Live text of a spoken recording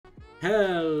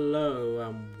Hello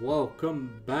and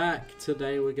welcome back.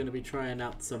 Today we're going to be trying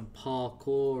out some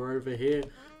parkour over here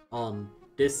on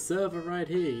this server right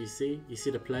here. You see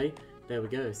the play? There we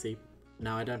go. See,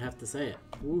 now I don't have to say it.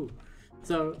 Woo.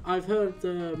 So I've heard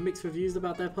mixed reviews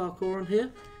about their parkour on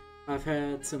here. I've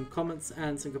had some comments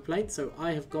and some complaints, so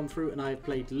I have gone through and I've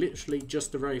played literally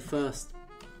just the very first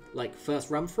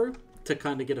run through to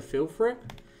kind of get a feel for it.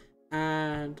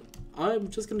 And I'm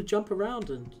just going to jump around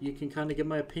and you can kind of get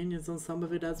my opinions on some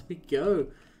of it as we go.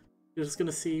 You're just going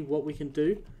to see what we can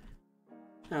do.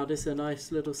 Now this is a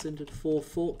nice little sintered 4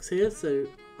 forks here. So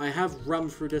I have run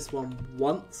through this one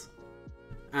once.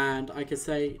 And I can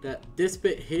say that this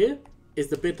bit here is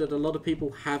the bit that a lot of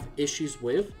people have issues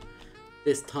with.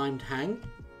 This timed hang.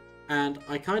 And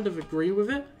I kind of agree with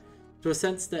it. To a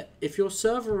sense that if your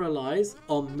server relies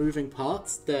on moving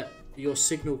parts that your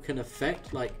signal can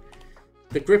affect, like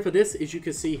the grip of this, as you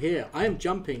can see here, I am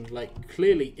jumping like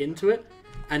clearly into it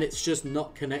and it's just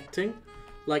not connecting.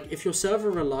 Like if your server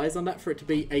relies on that for it to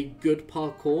be a good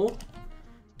parkour,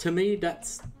 to me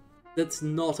that's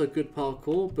not a good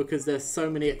parkour because there's so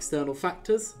many external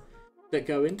factors that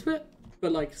go into it.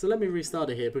 But like, so let me restart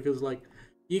it here because like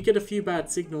you get a few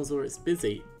bad signals or it's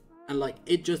busy and like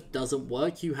it just doesn't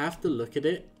work. You have to look at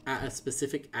it at a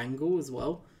specific angle as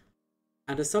well.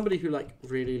 And as somebody who like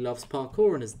really loves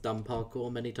parkour and has done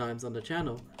parkour many times on the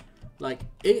channel, like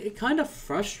it kind of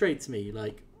frustrates me.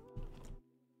 Like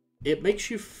it makes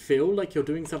you feel like you're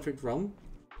doing something wrong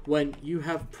when you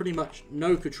have pretty much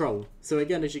no control. So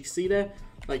again, as you can see there,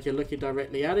 like you're looking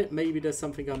directly at it. Maybe there's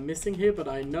something I'm missing here, but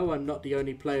I know I'm not the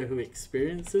only player who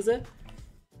experiences it.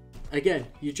 Again,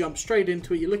 you jump straight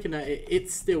into it, you're looking at it,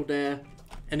 it's still there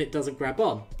and it doesn't grab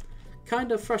on.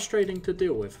 Kind of frustrating to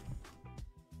deal with.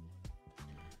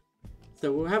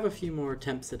 So we'll have a few more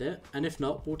attempts at it, and if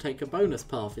not, we'll take a bonus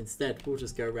path instead. We'll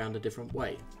just go around a different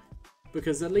way.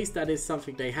 Because at least that is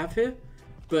something they have here,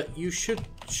 but you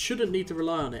shouldn't need to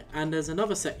rely on it. And there's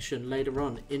another section later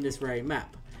on in this very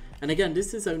map. And again,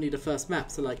 this is only the first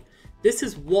map, so like, this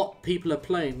is what people are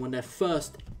playing when they're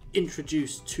first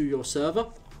introduced to your server.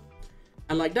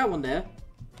 And like that one there,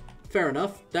 fair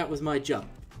enough, that was my jump.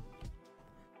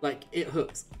 Like it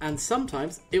hooks and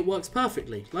sometimes it works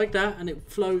perfectly like that and it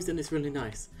flows and it's really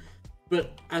nice.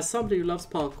 But as somebody who loves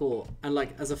parkour and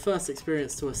like as a first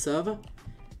experience to a server,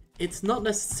 it's not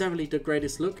necessarily the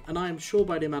greatest look, and I am sure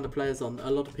by the amount of players on, a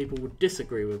lot of people would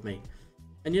disagree with me.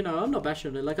 And you know, I'm not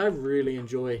bashing it, like I really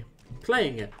enjoy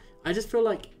playing it. I just feel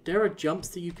like there are jumps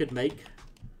that you could make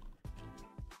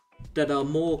that are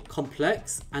more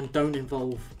complex and don't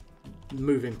involve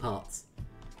moving parts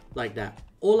like that,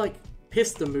 or like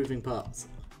piston moving parts.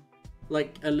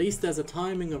 Like at least there's a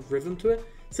timing of rhythm to it.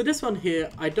 So this one here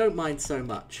I don't mind so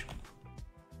much.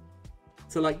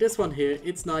 So like this one here,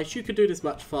 it's nice. You could do this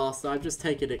much faster. I've just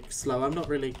taken it slow. I'm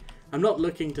not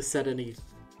looking to set any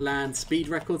land speed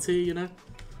records here, you know.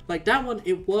 Like that one,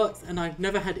 it works and I've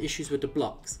never had issues with the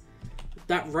blocks.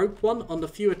 That rope one, on the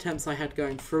few attempts I had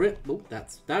going through it, oh,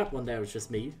 that one there was just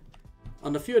me.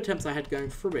 On the few attempts I had going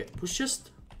through it was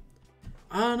just,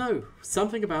 I don't know,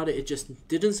 something about it, it just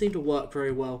didn't seem to work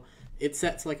very well. It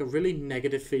sets like a really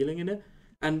negative feeling in it.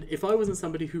 And if I wasn't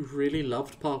somebody who really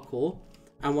loved parkour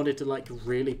and wanted to like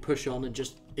really push on and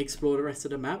just explore the rest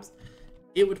of the maps,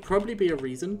 it would probably be a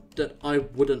reason that I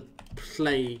wouldn't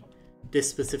play this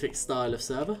specific style of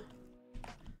server.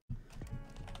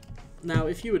 Now,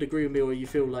 if you would agree with me or you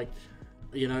feel like,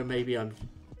 you know, maybe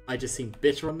I just seem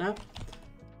bitter on that,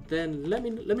 then let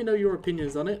me know your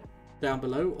opinions on it down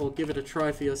below, or give it a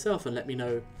try for yourself and let me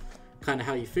know kind of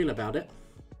how you feel about it.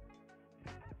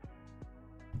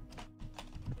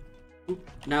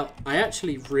 Now I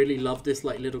actually really love this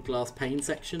like little glass pane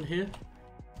section here.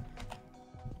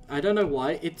 I don't know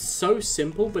why, it's so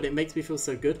simple but it makes me feel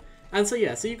so good. And so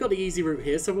yeah, so you've got the easy route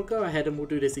here, so we'll go ahead and we'll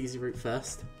do this easy route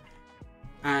first.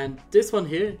 And this one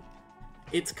here,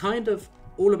 it's kind of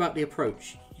all about the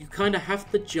approach. You kind of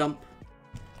have to jump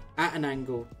at an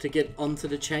angle to get onto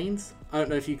the chains. I don't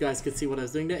know if you guys could see what I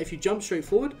was doing there. If you jump straight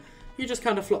forward, you just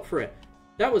kind of flop through it.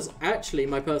 That was actually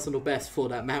my personal best for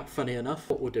that map, funny enough.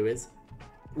 What we'll do is,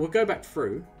 we'll go back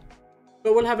through,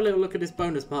 but we'll have a little look at this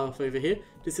bonus path over here.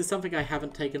 This is something I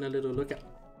haven't taken a little look at.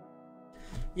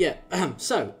 Yeah,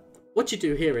 so, what you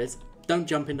do here is, don't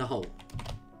jump in the hole.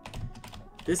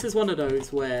 This is one of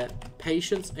those where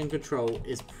patience and control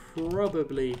is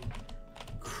probably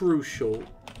crucial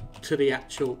to the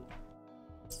actual,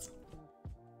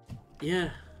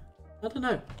 yeah, I don't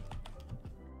know.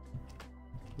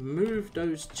 Move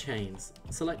those chains.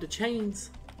 So like the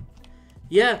chains,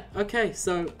 yeah, okay,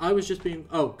 so I was just being,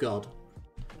 oh god.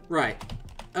 Right,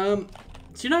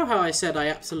 Do you know how I said I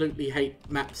absolutely hate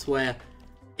maps where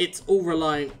it's all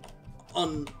relying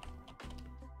on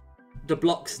the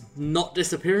blocks not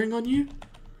disappearing on you?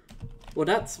 Well,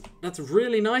 that's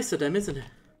really nice of them, isn't it?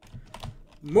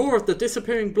 More of the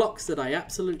disappearing blocks that I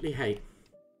absolutely hate.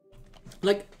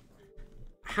 Like,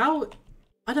 how...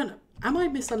 I don't know. Am I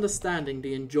misunderstanding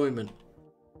the enjoyment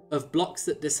of blocks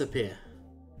that disappear?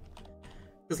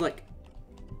 Because, like,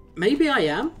 maybe I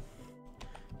am.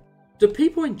 Do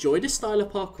people enjoy this style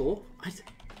of parkour? I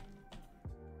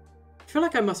feel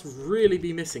like I must really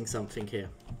be missing something here.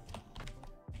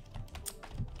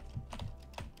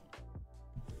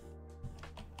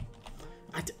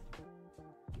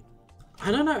 I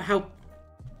don't know how...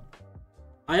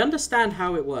 I understand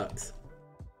how it works.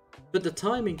 But the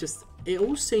timing just... It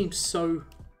all seems so...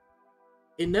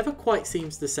 It never quite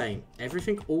seems the same.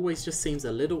 Everything always just seems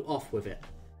a little off with it.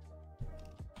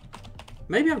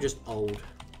 Maybe I'm just old.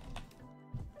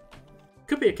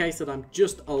 Could be a case that I'm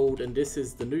just old and this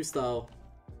is the new style.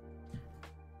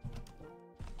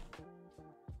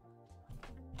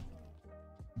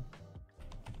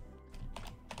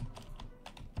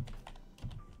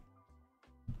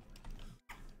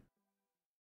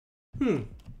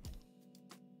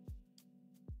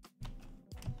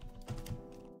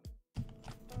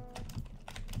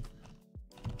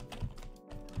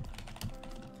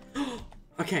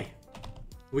 Okay,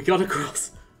 we got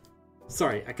across.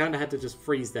 Sorry, I kind of had to just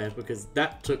freeze there because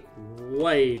that took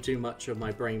way too much of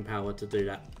my brain power to do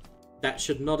that. That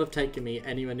should not have taken me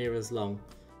anywhere near as long.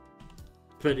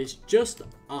 But it's just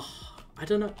a, I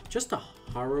don't know, just a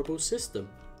horrible system,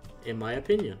 in my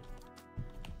opinion.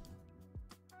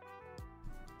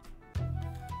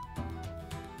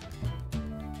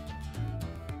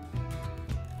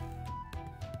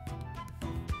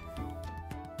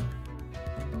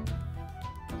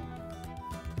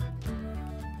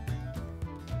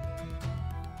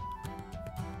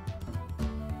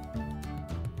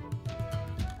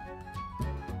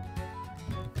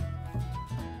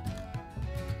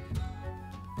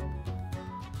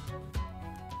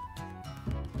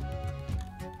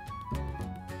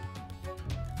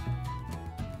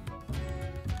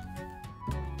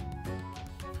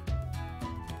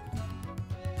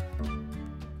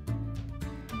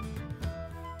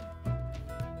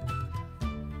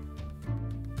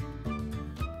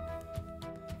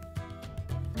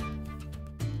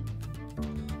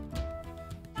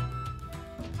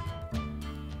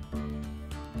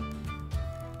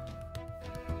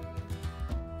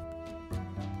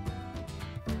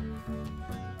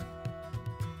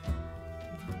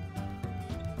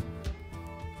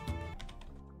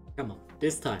 Come on,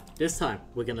 this time,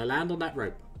 we're gonna land on that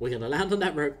rope. We're gonna land on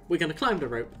that rope. We're gonna climb the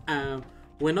rope.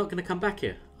 We're not gonna come back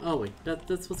here, are we?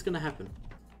 That's what's gonna happen.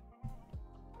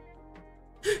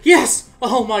 Yes!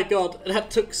 Oh my god, that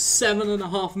took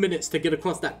 7.5 minutes to get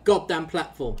across that goddamn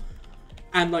platform.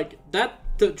 And like,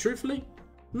 truthfully,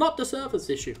 not the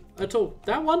server's issue at all.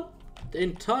 That one,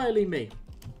 entirely me.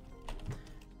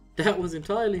 That was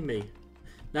entirely me.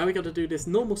 Now we gotta do this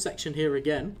normal section here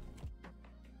again.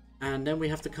 And then we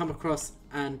have to come across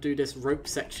and do this rope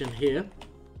section here.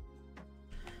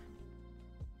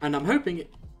 And I'm hoping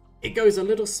it goes a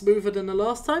little smoother than the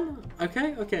last time.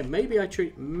 Okay, maybe I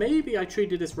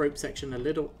treated this rope section a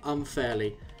little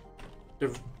unfairly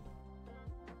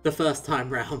the first time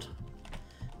round.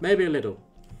 Maybe a little.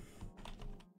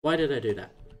 Why did I do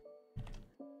that?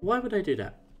 Why would I do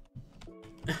that?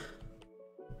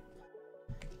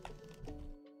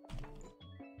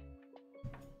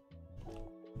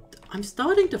 I'm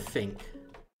starting to think,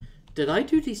 did I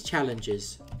do these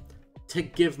challenges to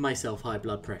give myself high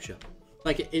blood pressure?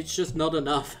 Like, it's just not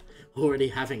enough already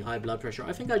having high blood pressure.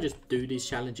 I think I just do these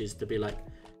challenges to be like,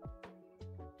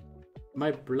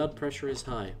 my blood pressure is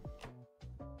high.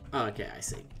 Oh, okay, I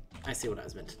see. I see what I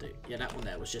was meant to do. Yeah, that one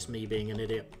there was just me being an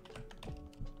idiot.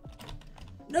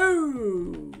 No!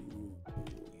 You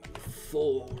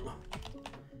fool.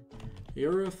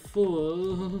 You're a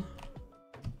fool.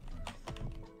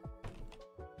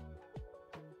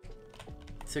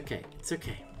 It's okay, it's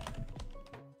okay.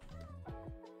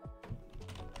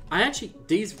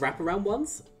 These wraparound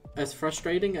ones, as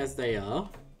frustrating as they are,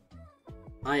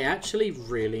 I actually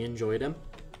really enjoy them.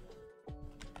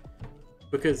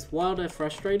 Because while they're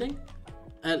frustrating,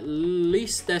 at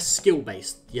least they're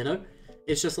skill-based, you know?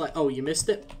 It's just like, oh, you missed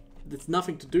it? It's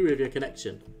nothing to do with your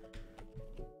connection.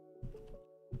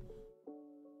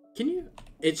 Can you?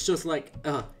 It's just like,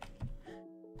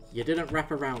 you didn't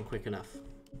wrap around quick enough.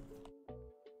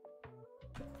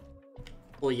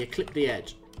 Or you clip the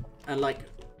edge. And like,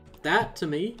 that to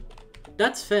me,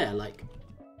 that's fair. Like,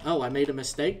 oh, I made a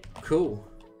mistake? Cool.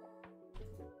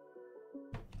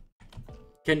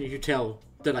 Can you tell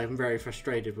that I'm very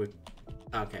frustrated with...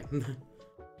 Okay.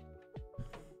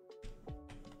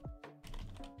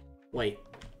 Wait.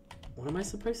 What am I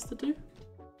supposed to do?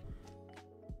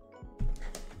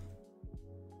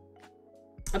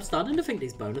 I'm starting to think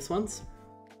these bonus ones,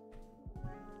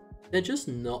 they're just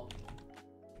not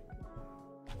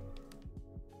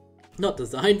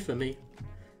designed for me.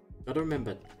 Gotta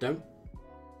remember, don't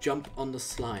jump on the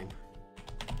slime.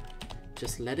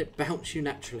 Just let it bounce you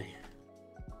naturally.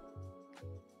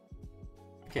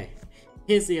 Okay,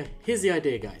 here's the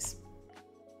idea, guys.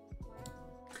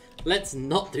 Let's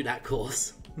not do that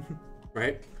course,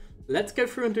 right? Let's go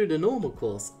through and do the normal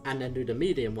course and then do the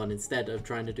medium one instead of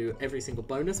trying to do every single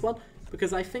bonus one,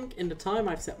 because I think in the time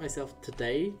I've set myself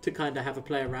today to kind of have a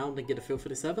play around and get a feel for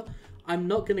the server, I'm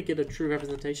not going to get a true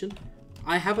representation.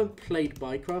 I haven't played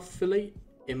Minecraft fully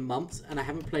in months, and I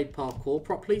haven't played Parkour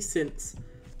properly since,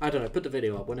 I don't know, put the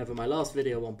video up, whenever my last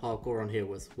video on Parkour on here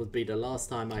would be the last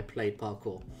time I played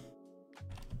Parkour.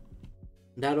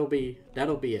 That'll be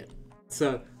it.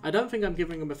 So I don't think I'm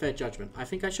giving them a fair judgment. I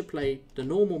think I should play the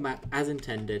normal map as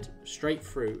intended, straight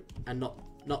through, and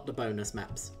not the bonus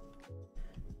maps.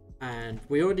 And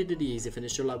we already did the easy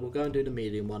finish, so like we'll go and do the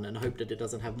medium one and hope that it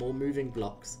doesn't have more moving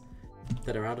blocks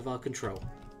that are out of our control.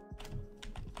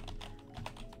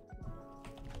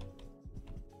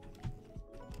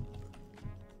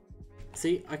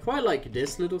 See, I quite like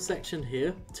this little section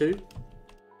here too,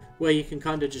 where you can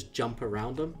kind of just jump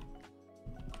around them.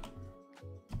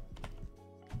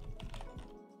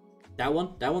 That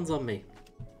one's on me.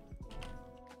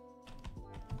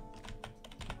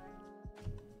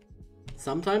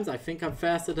 Sometimes I think I'm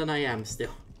faster than I am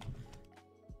still.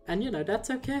 And you know,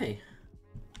 that's okay.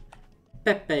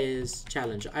 Pepe's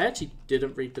challenge. I actually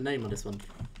didn't read the name on this one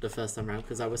the first time around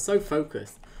because I was so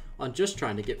focused on just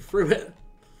trying to get through it.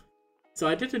 So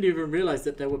I didn't even realize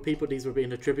that there were people these were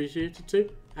being attributed to.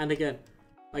 And again,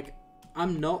 like,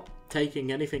 I'm not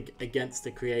taking anything against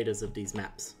the creators of these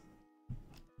maps,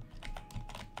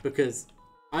 because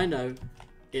I know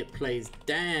it plays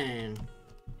damn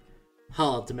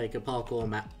hard to make a parkour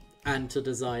map and to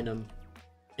design them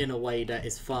in a way that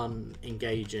is fun,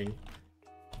 engaging,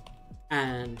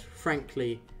 and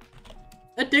frankly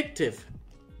addictive.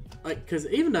 Like, because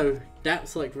even though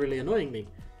that's like really annoying me,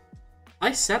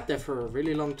 I sat there for a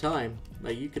really long time,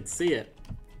 like you could see it,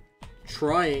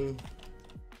 trying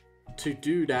to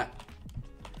do that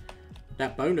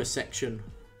bonus section,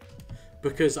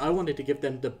 because I wanted to give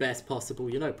them the best possible,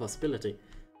 you know, possibility.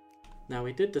 Now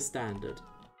we did the standard,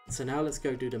 so now let's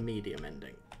go do the medium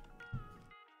ending.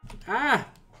 Ah!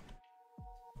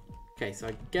 Okay, so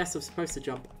I guess I'm supposed to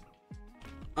jump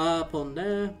up on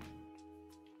there.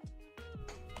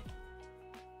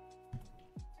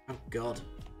 Oh god.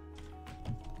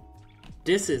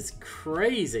 This is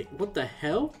crazy. What the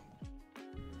hell?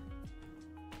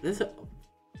 This...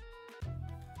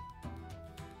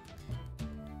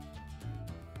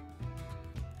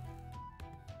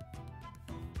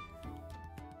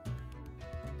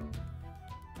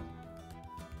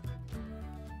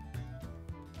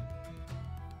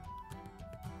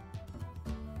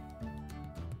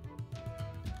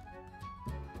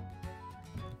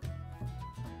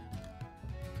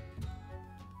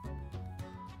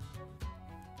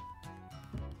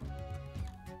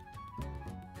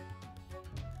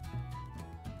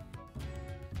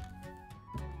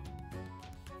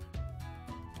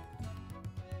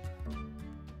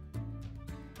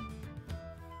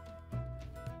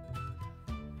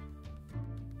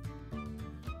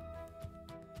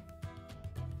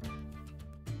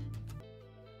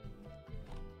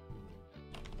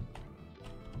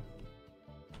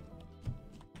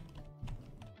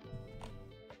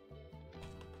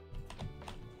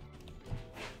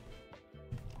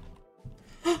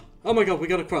 Oh my god, we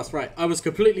got across, right. I was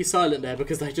completely silent there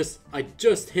because I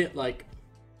just hit like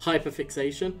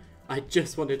hyperfixation. I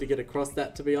just wanted to get across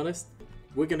that, to be honest.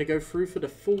 We're going to go through for the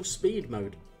full speed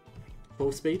mode.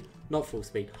 Full speed? Not full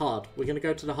speed, hard. We're going to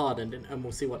go to the hard ending and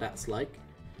we'll see what that's like.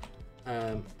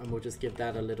 And we'll just give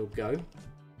that a little go.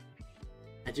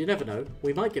 And you never know,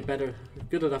 we might get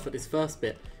good enough at this first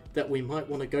bit that we might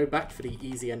want to go back for the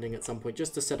easy ending at some point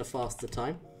just to set a faster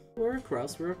time. We're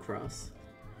across, we're across.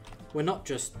 We're not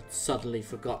just suddenly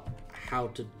forgot how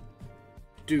to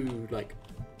do like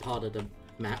part of the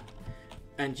map.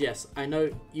 And yes, I know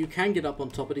you can get up on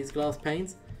top of these glass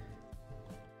panes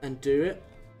and do it,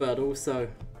 but also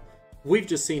we've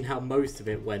just seen how most of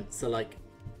it went, so like,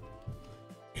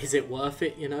 is it worth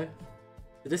it, you know?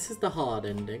 This is the hard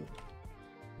ending.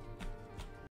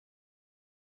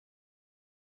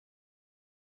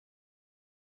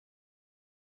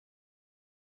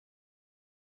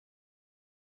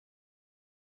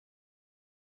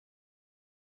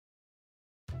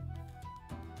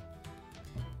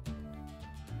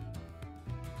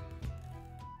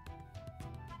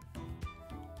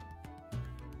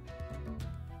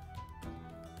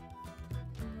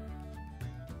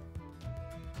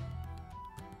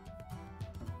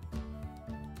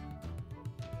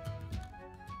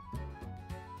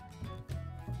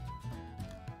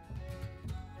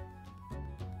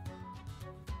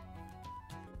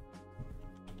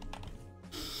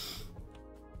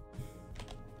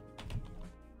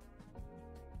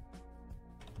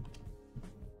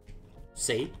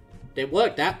 See? It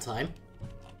worked that time.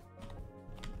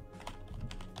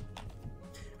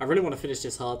 I really want to finish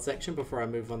this hard section before I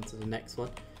move on to the next one.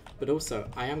 But also,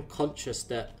 I am conscious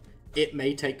that it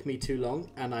may take me too long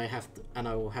and I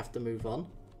will have to move on.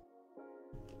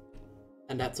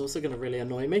 And that's also going to really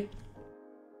annoy me.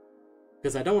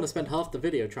 Because I don't want to spend half the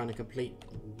video trying to complete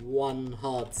one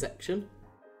hard section.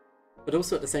 But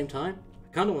also at the same time,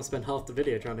 I kind of want to spend half the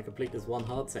video trying to complete this one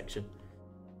hard section.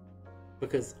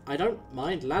 Because I don't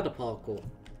mind ladder parkour.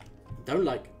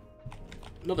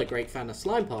 Not a great fan of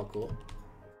slime parkour.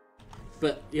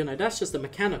 But, you know, that's just a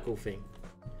mechanical thing.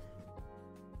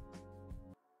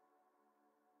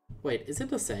 Wait, is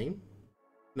it the same?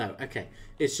 No, okay.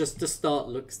 It's just the start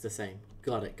looks the same.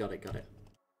 Got it, got it, got it.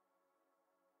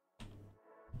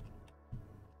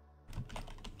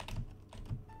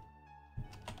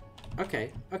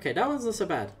 Okay, okay, that one's not so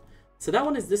bad. So that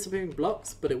one is disappearing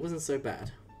blocks, but it wasn't so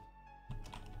bad.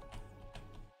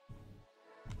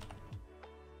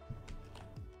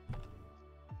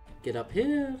 Get up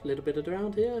here, a little bit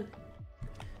around here.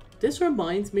 This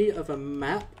reminds me of a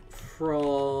map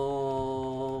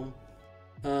from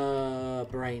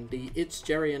Brain, the It's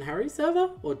Jerry and Harry server,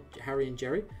 or Harry and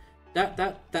Jerry.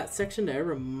 That section there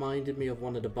reminded me of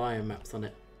one of the bio maps on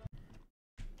it.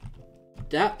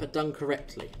 That, but done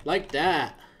correctly, like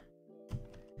that.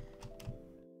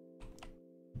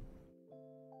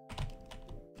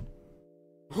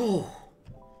 Oh,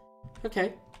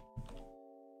 okay.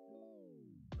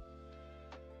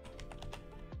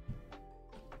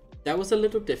 That was a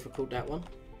little difficult, that one.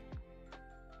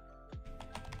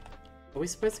 Are we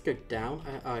supposed to go down?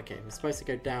 Okay, we're supposed to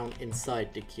go down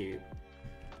inside the cube.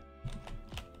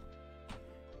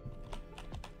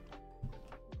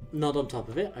 Not on top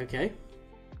of it, okay.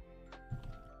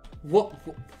 What?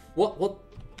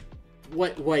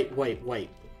 Wait.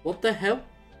 What the hell?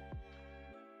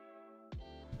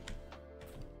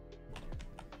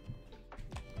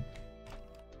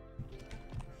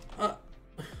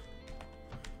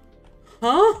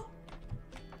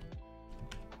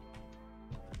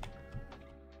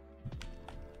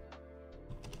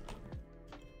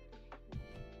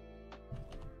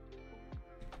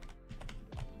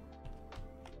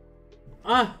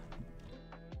 Huh?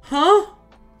 Huh?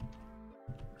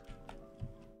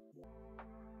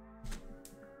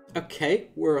 Okay,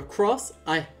 we're across.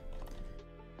 I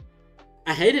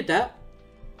hated that.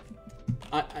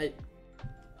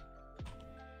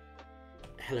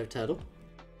 Hello, turtle.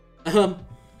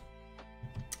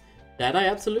 That I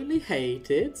absolutely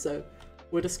hated, so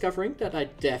we're discovering that I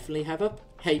definitely have a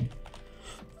hate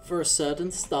for a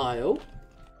certain style.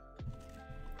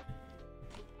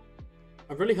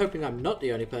 I'm really hoping I'm not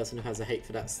the only person who has a hate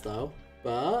for that style,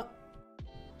 but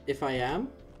if I am,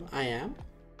 I am.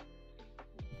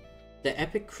 The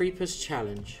Epic Creepers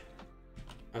Challenge.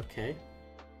 Okay.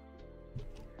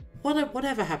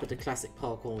 Whatever happened to classic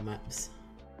parkour maps?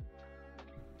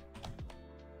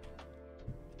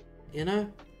 You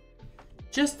know?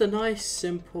 Just a nice,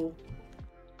 simple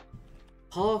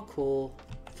parkour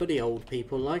for the old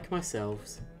people like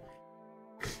myself.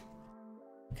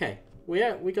 Okay,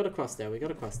 we got across there,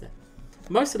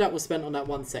 Most of that was spent on that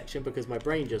one section because my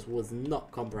brain just was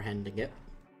not comprehending it.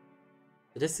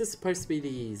 But this is supposed to be the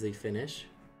easy finish.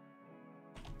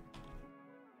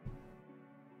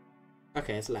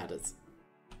 Okay, it's ladders.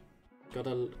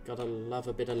 Gotta love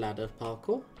a bit of ladder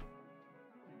parkour.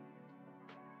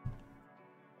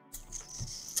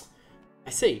 I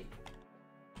see.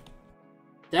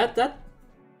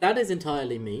 That is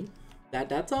entirely me.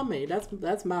 That's on me.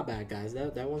 That's my bad, guys.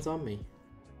 That one's on me.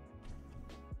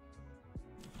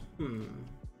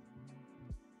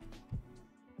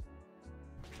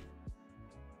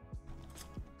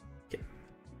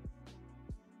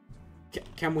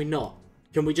 Can we not?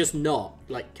 Can we just not?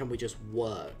 Like, can we just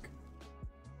work?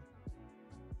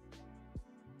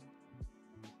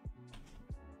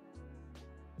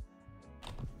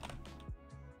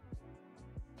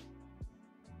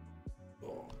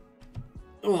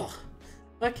 Oh,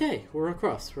 okay, we're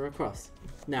across.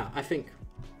 Now, I think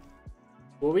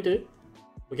what we do,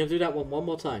 we're gonna do that one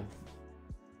more time.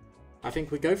 I think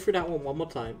we go through that one more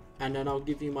time, and then I'll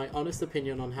give you my honest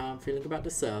opinion on how I'm feeling about the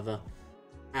server,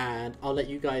 and I'll let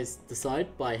you guys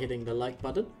decide by hitting the like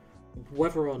button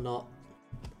whether or not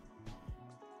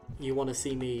you want to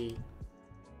see me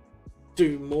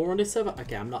do more on this server.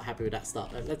 Okay, I'm not happy with that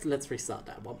start. Let's restart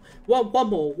that one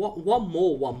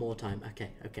more time. Okay.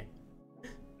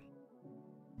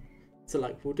 So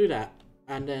like, we'll do that,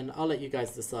 and then I'll let you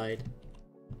guys decide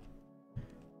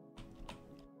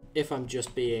if I'm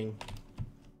just being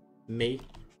me.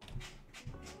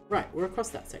 Right, we're across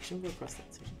that section.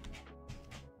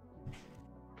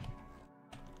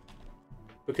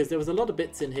 Because there was a lot of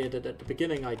bits in here that at the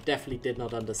beginning I definitely did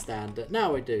not understand, that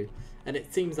now I do. And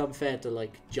it seems unfair to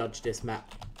like judge this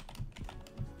map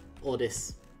or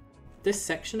this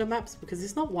section of maps, because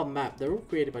it's not one map, they're all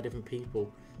created by different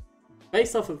people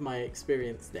based off of my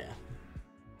experience there.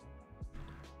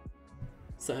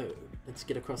 So let's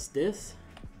get across this.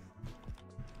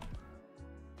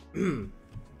 Right.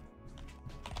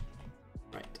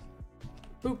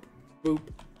 Boop, boop,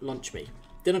 launch me.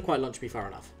 Didn't quite launch me far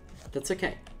enough. That's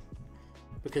okay.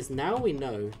 Because now we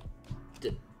know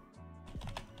that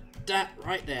that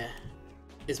right there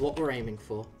is what we're aiming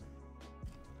for.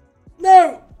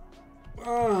 No!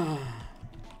 Ah.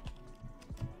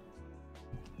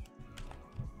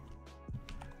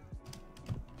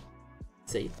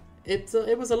 See,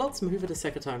 it was a lot smoother the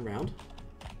second time round.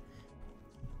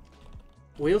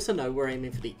 We also know we're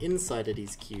aiming for the inside of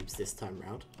these cubes this time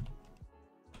round,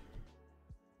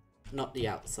 not the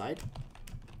outside,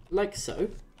 like so,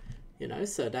 you know,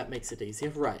 so that makes it easier.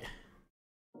 Right.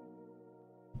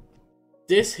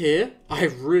 This here, I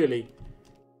really,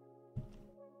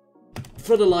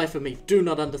 for the life of me, do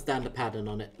not understand the pattern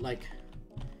on it. Like,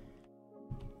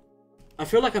 I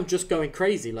feel like I'm just going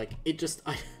crazy. Like, it just,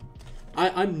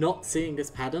 I'm not seeing this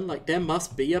pattern. Like, there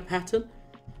must be a pattern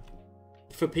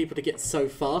for people to get so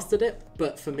fast at it,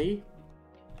 but for me,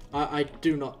 I'm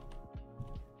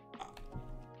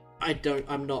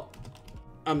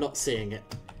not seeing it.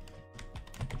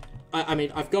 I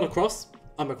mean, I've got across,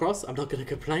 I'm across, I'm not going to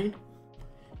complain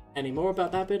anymore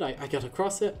about that bit. I got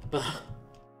across it, but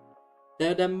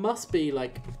there must be,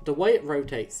 like, the way it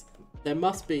rotates, there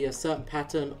must be a certain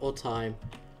pattern or time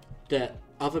that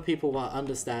other people will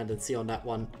understand and see on that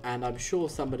one, and I'm sure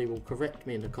somebody will correct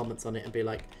me in the comments on it and be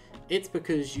like, it's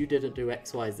because you didn't do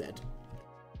X, Y, Z.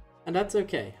 And that's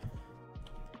okay.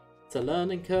 It's a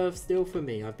learning curve still for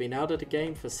me. I've been out of the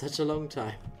game for such a long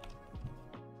time.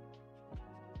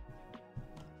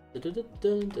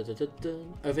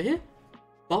 Over here?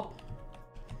 Bop.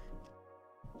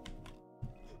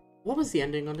 What was the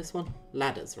ending on this one?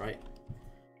 Ladders, right?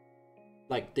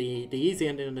 Like, the easy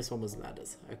ending on this one was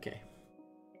ladders. Okay.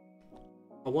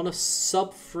 I want a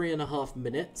sub 3.5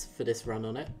 minutes for this run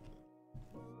on it.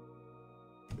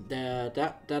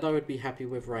 That I would be happy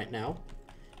with right now.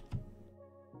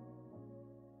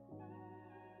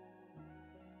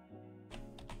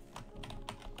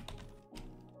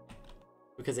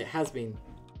 Because it has been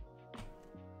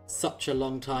such a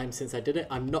long time since I did it.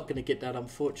 I'm not going to get that,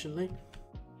 unfortunately.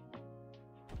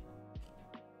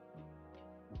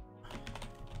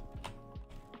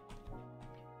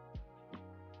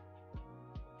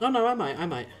 Oh no, I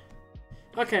might.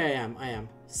 Okay, I am.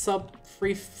 Sub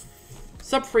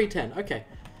 310. Okay,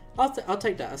 I'll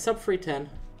take that. A sub 310.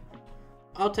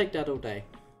 I'll take that all day.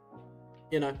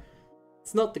 You know,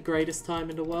 it's not the greatest time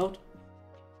in the world.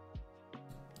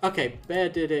 Okay, Bear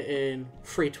did it in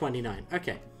 3:29.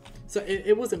 Okay, so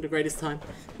it wasn't the greatest time,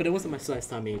 but it wasn't my slowest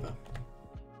time either.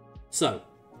 So,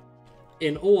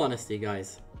 in all honesty,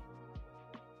 guys,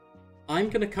 I'm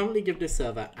going to currently give this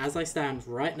server, as I stand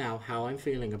right now, how I'm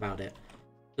feeling about it,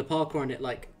 the parkour in it,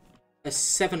 like a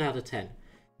 7 out of 10.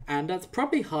 And that's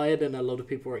probably higher than a lot of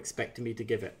people are expecting me to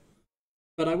give it.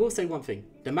 But I will say one thing,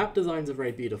 the map designs are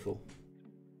very beautiful.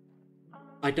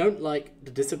 I don't like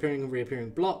the disappearing and reappearing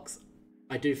blocks.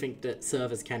 I do think that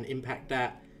servers can impact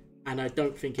that, and I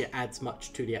don't think it adds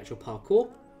much to the actual parkour.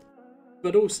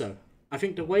 But also, I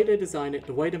think the way they design it,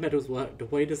 the way the medals work, the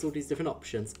way there's all these different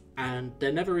options, and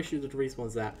they're never issues with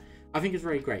respawns, that I think is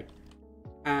very great.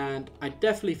 And I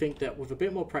definitely think that with a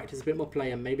bit more practice, a bit more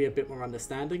play, and maybe a bit more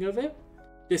understanding of it,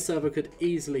 this server could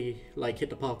easily like hit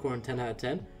the parkour on 10 out of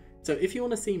 10. So if you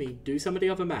want to see me do some of the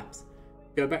other maps,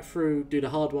 go back through, do the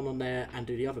hard one on there, and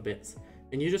do the other bits,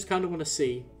 and you just kind of want to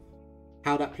see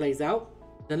how that plays out,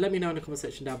 then let me know in the comment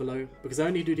section down below, because I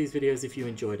only do these videos if you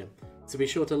enjoy them. So be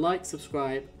sure to like,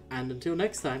 subscribe, and until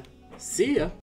next time, see ya!